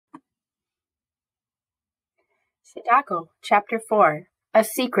Sadako, Chapter 4 A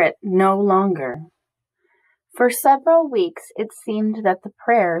Secret No Longer. For several weeks it seemed that the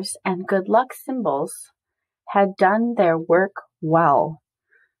prayers and good luck symbols had done their work well.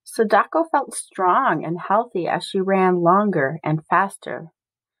 Sadako felt strong and healthy as she ran longer and faster.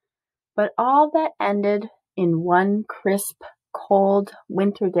 But all that ended in one crisp, cold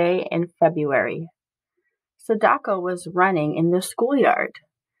winter day in February. Sadako was running in the schoolyard.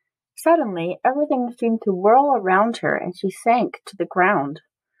 Suddenly, everything seemed to whirl around her, and she sank to the ground.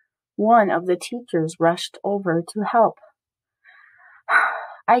 One of the teachers rushed over to help.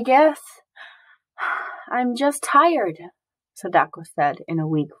 "I guess I'm just tired," Sadako said in a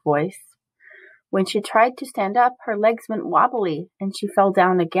weak voice. When she tried to stand up, her legs went wobbly, and she fell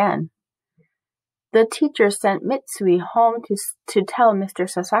down again. The teacher sent Mitsui home to tell Mr.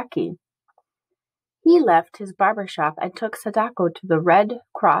 Sasaki. He left his barber shop and took Sadako to the Red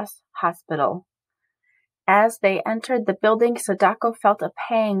Cross Hospital. As they entered the building, Sadako felt a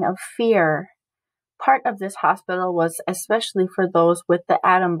pang of fear. Part of this hospital was especially for those with the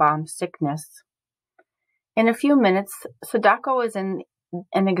atom bomb sickness. In a few minutes, Sadako was in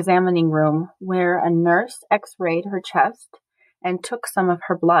an examining room where a nurse x-rayed her chest and took some of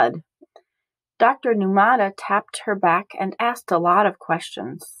her blood. Dr. Numata tapped her back and asked a lot of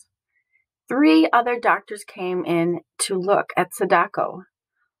questions. 3 other doctors came in to look at Sadako.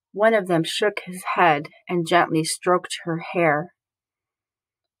 One of them shook his head and gently stroked her hair.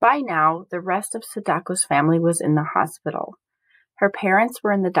 By now, the rest of Sadako's family was in the hospital. Her parents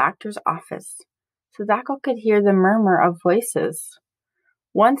were in the doctor's office. Sadako could hear the murmur of voices.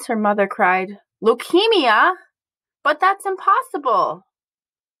 Once her mother cried, "Leukemia? But that's impossible!"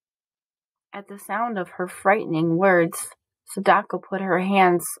 At the sound of her frightening words, Sadako put her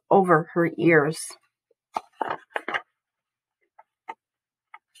hands over her ears.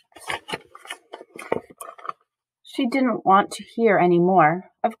 She didn't want to hear any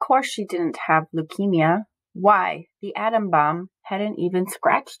more. Of course she didn't have leukemia. Why? The atom bomb hadn't even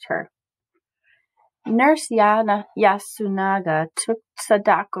scratched her. Nurse Yasunaga took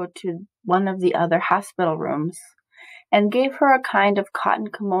Sadako to one of the other hospital rooms and gave her a kind of cotton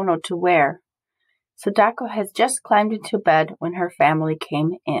kimono to wear. Sadako had just climbed into bed when her family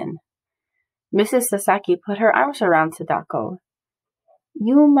came in. Mrs. Sasaki put her arms around Sadako.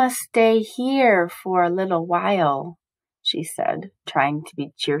 "You must stay here for a little while," she said, trying to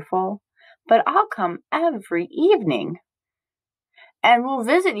be cheerful. "But I'll come every evening." "And we'll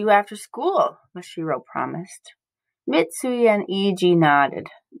visit you after school," Mashiro promised. Mitsui and Iji nodded,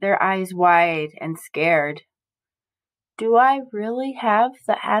 their eyes wide and scared. "Do I really have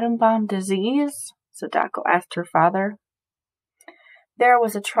the atom bomb disease?" Sadako asked her father. There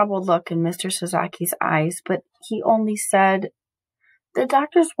was a troubled look in Mr. Sasaki's eyes, but he only said, "The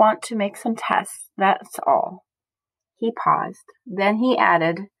doctors want to make some tests, that's all." He paused. Then he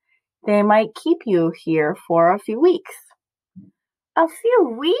added, "They might keep you here for a few weeks." A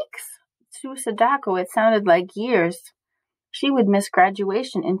few weeks? To Sadako, it sounded like years. She would miss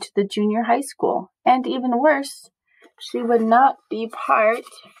graduation into the junior high school, and even worse, she would not be part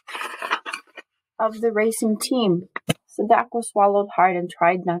of the racing team. Sadako swallowed hard and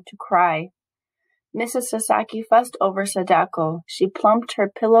tried not to cry. Mrs. Sasaki fussed over Sadako. She plumped her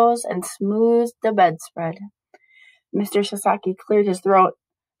pillows and smoothed the bedspread. Mr. Sasaki cleared his throat.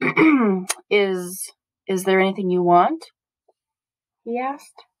 Is there anything you want?" he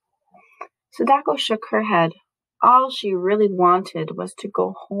asked. Sadako shook her head. All she really wanted was to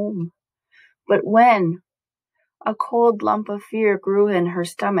go home. But when? A cold lump of fear grew in her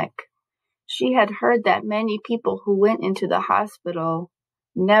stomach. She had heard that many people who went into the hospital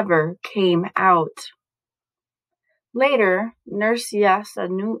never came out. Later, Nurse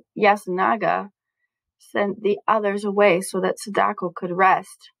Yasunaga sent the others away so that Sadako could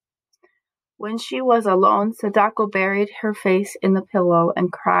rest. When she was alone, Sadako buried her face in the pillow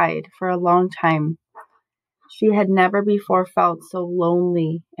and cried for a long time. She had never before felt so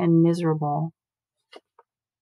lonely and miserable.